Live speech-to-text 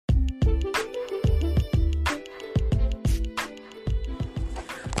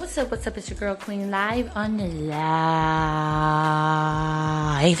What's up? What's up? It's your girl Queen live on the live.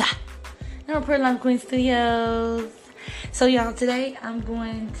 And I'm Pearl Queen Studios. So y'all, today I'm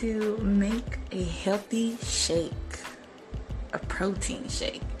going to make a healthy shake, a protein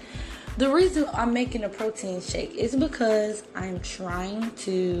shake. The reason I'm making a protein shake is because I'm trying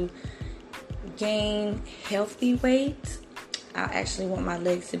to gain healthy weight. I actually want my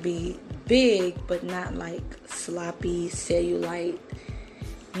legs to be big, but not like sloppy cellulite,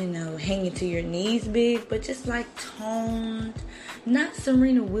 hanging to your knees big, but just like toned, not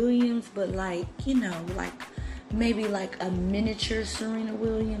Serena Williams, but like maybe like a miniature Serena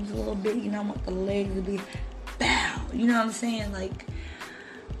Williams a little bit. I want the legs to be bow. You know what I'm saying? Like,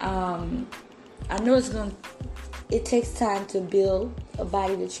 I know it takes time to build a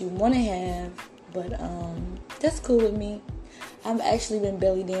body that you want to have, but that's cool with me. I've actually been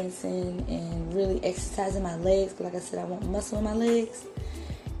belly dancing and really exercising my legs. Like I said, I want muscle in my legs.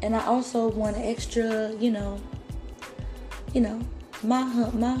 And I also want an extra, my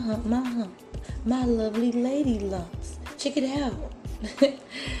hump, my lovely lady lumps. Check it out.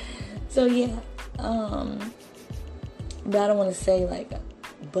 So yeah, but I don't want to say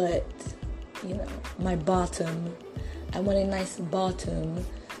my bottom. I want a nice bottom.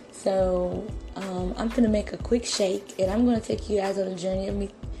 So I'm gonna make a quick shake, and I'm gonna take you guys on a journey of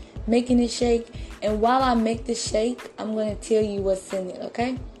me making this shake. And while I make this shake, I'm gonna tell you what's in it.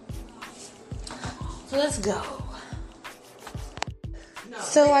 Okay? So let's go.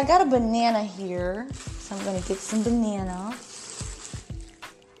 So I got a banana here, so I'm gonna get some banana,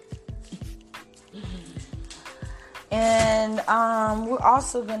 and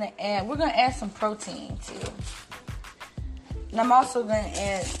we're gonna add some protein too. And I'm also gonna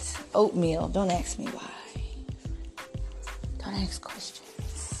add oatmeal. Don't ask me why. Don't ask questions.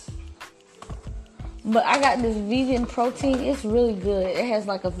 But I got this vegan protein. It's really good. It has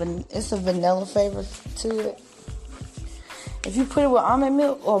it's a vanilla flavor to it. If you put it with almond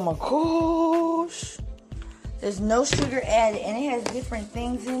milk, oh my gosh. There's no sugar added, and it has different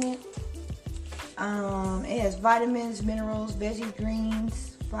things in it. It has vitamins, minerals, veggie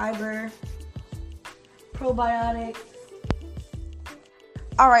greens, fiber, probiotics.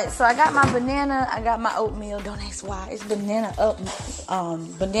 Alright, so I got my banana, I got my oatmeal. Don't ask why. It's banana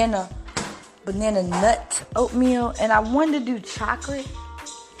nut oatmeal. And I wanted to do chocolate.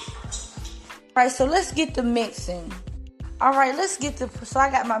 Alright, so let's get the mixing. Alright, so I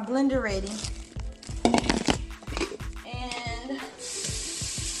got my blender ready. And,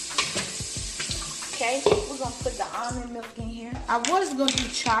 okay, we're going to put the almond milk in here. I was going to do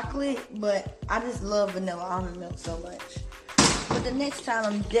chocolate, but I just love vanilla almond milk so much. But the next time,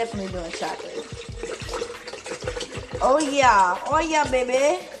 I'm definitely doing chocolate. Oh yeah,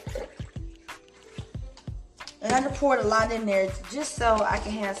 baby. And I just poured a lot in there just so I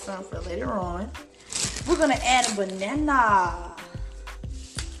can have some for later on. We're gonna add a banana.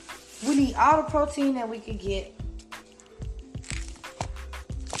 We need all the protein that we could get.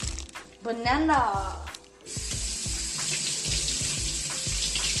 Banana.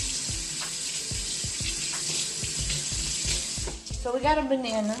 So we got a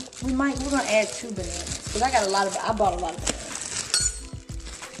banana. We're gonna add 2 bananas. Because I bought a lot of bananas.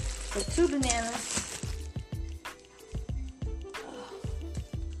 So 2 bananas.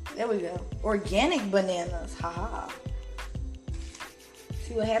 There we go. Organic bananas. Haha.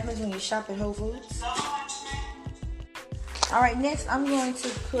 See what happens when you shop at Whole Foods? Alright, next I'm going to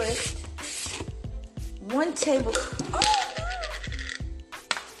put 1 tablespoon.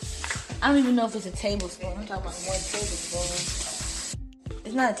 I don't even know if it's a tablespoon. I'm talking about 1 tablespoon.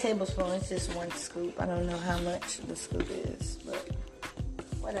 It's not a tablespoon, it's just 1 scoop. I don't know how much the scoop is, but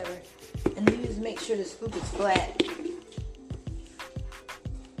whatever. And you just make sure the scoop is flat.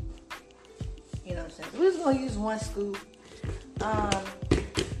 You know what I'm saying? We're just gonna use 1 scoop.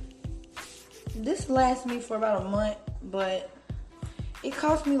 This lasts me for about a month, but it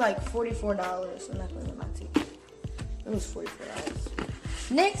cost me like $44. I'm not gonna lie to you. It was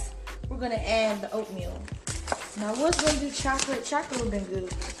 $44. Next, we're gonna add the oatmeal. Now, I was going to do chocolate. Chocolate would have been good,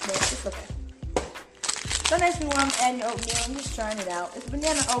 but it's okay. Don't ask me why I'm adding oatmeal. I'm just trying it out. It's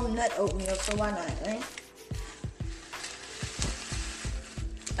banana nut oatmeal, so why not, right?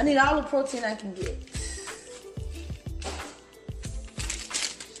 I need all the protein I can get.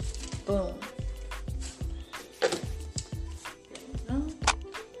 Boom.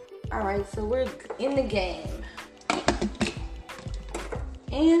 Alright, so we're in the game.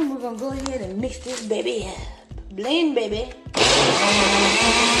 And we're going to go ahead and mix this baby up. Blend, baby.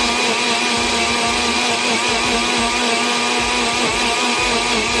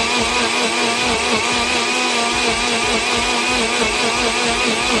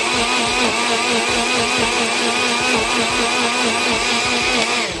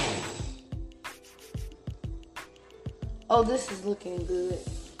 looking good.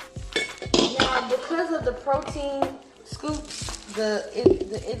 Now, because of the protein scoops,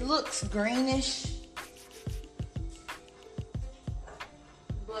 it looks greenish.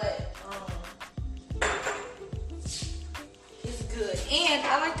 But it's good. And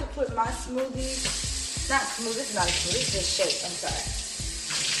I like to put my smoothies, not smooth, it's not a smoothie, it's just shake, I'm sorry.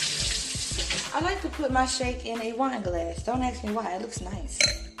 I like to put my shake in a wine glass. Don't ask me why, it looks nice.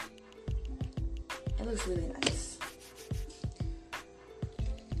 It looks really nice.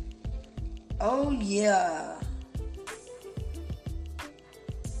 Oh yeah.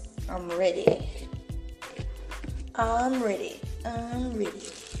 I'm ready. I'm ready. I'm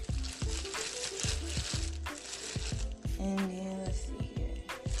ready. And then let's see here.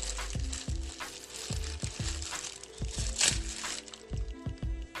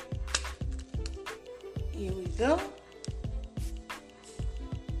 Here we go.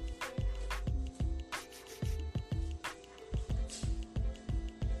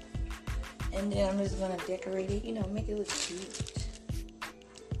 And then I'm just gonna decorate it, you know, make it look cute.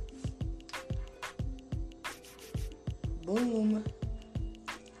 Boom.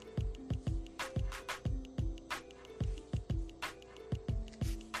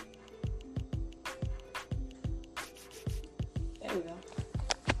 There we go.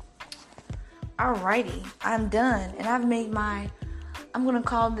 Alrighty, I'm done. And I've made I'm gonna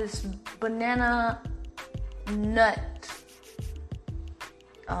call this banana nut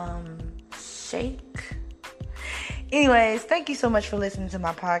shake. Anyways, thank you so much for listening to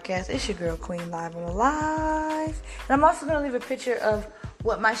my podcast. It's your girl Queen Live on the Live. And I'm also going to leave a picture of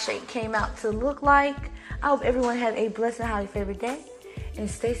what my shake came out to look like. I hope everyone had a blessed and highly favored day. And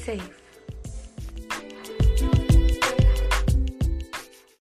stay safe.